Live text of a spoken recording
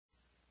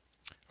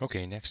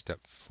Okay, next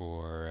up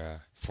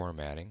for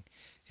formatting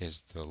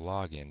is the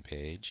login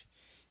page,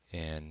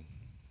 and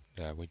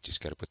we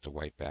just got to put the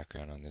white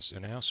background on this.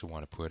 And I also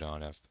want to put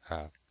on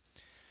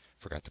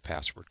forgot the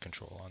password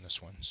control on this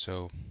one.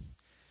 So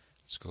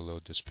let's go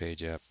load this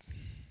page up,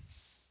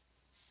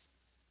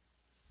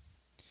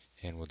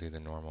 and we'll do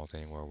the normal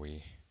thing where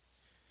we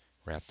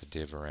wrap the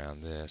div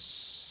around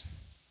this.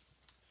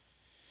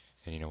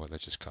 And you know what?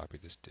 Let's just copy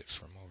this div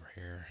from over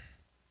here.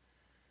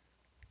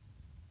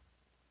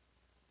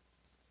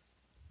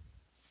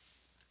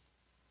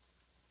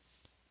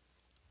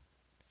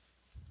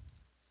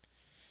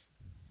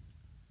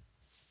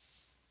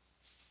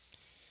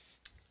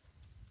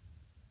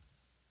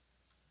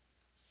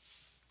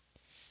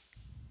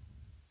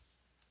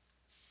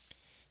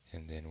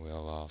 And then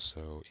we'll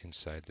also,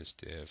 inside this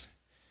div,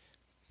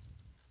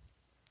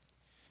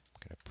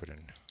 I'm going to put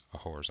in a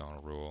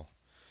horizontal rule.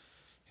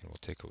 And we'll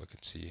take a look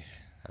and see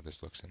how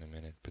this looks in a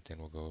minute. But then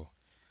we'll go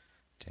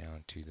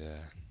down to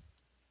the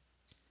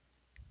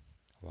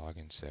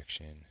login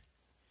section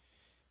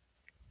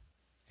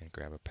and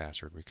grab a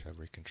password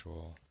recovery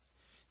control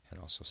and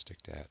also stick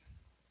that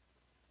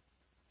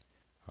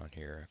on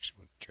here. Actually,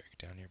 we'll drag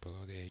it down here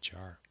below the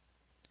HR.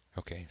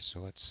 Okay,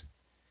 so let's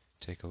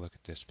take a look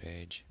at this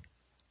page.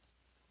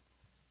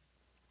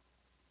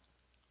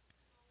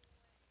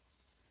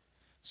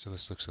 So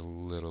this looks a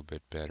little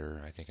bit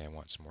better. I think I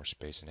want some more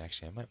space, and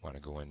actually I might want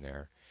to go in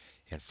there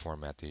and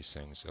format these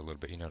things a little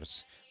bit. You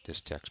notice this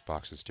text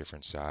box is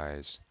different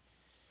size.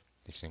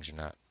 These things are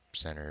not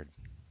centered.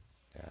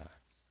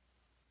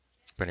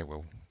 But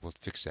anyway, we'll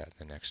fix that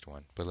in the next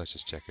one. But let's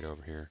just check it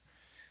over here.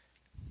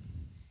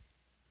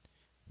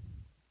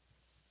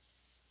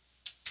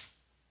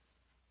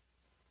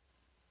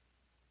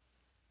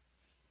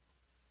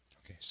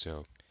 Okay,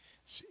 so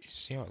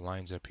see how it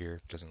lines up here?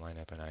 It doesn't line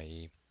up in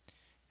IE.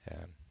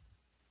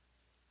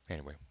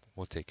 Anyway,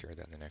 we'll take care of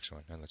that in the next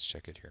one. And let's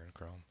check it here in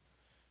Chrome.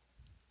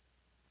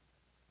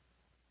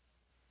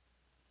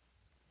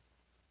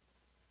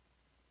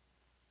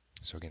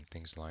 So again,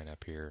 things line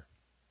up here.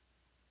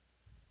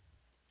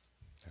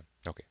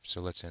 Okay,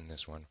 so let's end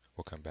this one.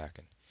 We'll come back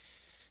and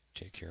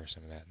take care of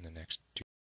some of that in the next two.